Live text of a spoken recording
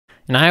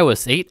In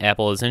iOS 8,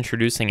 Apple is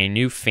introducing a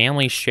new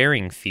family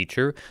sharing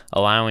feature,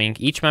 allowing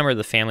each member of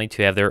the family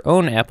to have their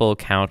own Apple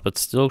account but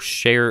still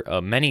share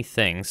many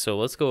things. So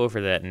let's go over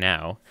that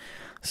now.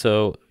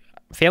 So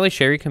family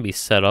sharing can be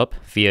set up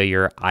via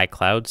your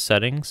iCloud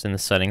settings in the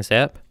Settings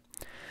app.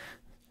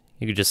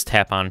 You can just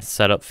tap on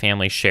Set Up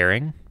Family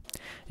Sharing,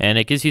 and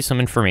it gives you some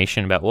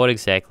information about what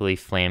exactly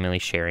family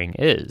sharing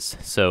is.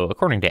 So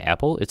according to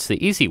Apple, it's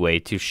the easy way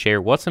to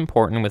share what's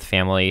important with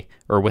family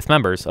or with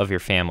members of your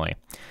family.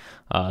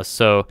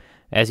 So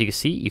as you can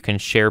see, you can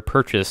share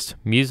purchased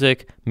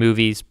music,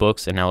 movies,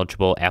 books, and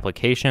eligible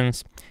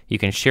applications. You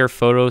can share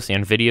photos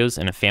and videos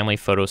in a family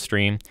photo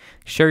stream,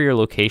 share your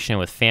location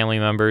with family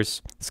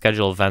members,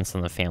 schedule events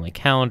on the family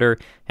calendar,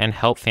 and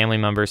help family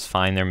members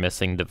find their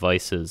missing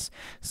devices.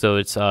 So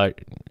it's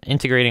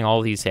integrating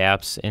all these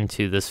apps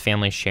into this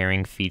family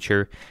sharing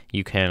feature.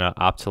 You can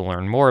opt to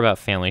learn more about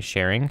family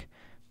sharing,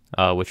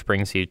 which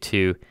brings you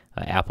to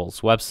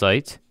Apple's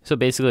website. So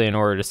basically, in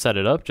order to set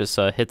it up, just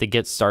hit the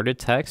Get Started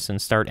text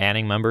and start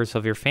adding members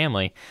of your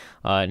family.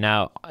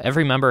 Now,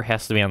 every member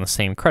has to be on the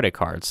same credit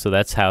card, so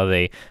that's how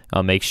they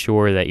make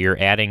sure that you're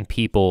adding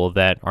people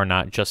that are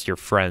not just your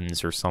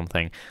friends or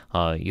something.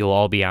 You'll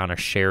all be on a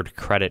shared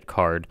credit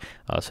card,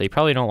 so you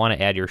probably don't want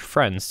to add your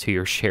friends to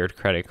your shared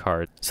credit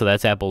card. So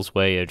that's Apple's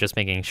way of just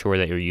making sure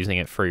that you're using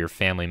it for your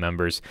family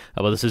members.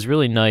 But this is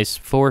really nice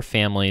for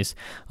families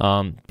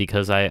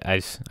because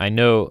I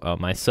know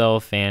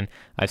myself, and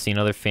I've seen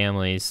other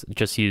families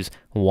just use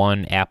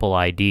one Apple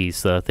ID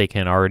so that they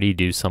can already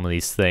do some of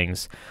these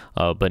things.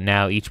 But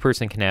now each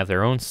person can have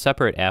their own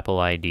separate Apple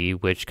ID,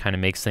 which kind of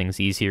makes things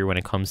easier when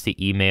it comes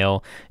to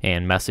email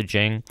and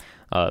messaging.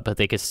 But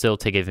they can still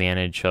take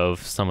advantage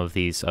of some of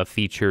these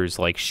features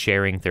like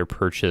sharing their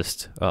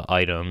purchased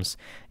items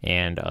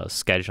and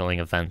scheduling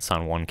events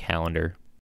on one calendar.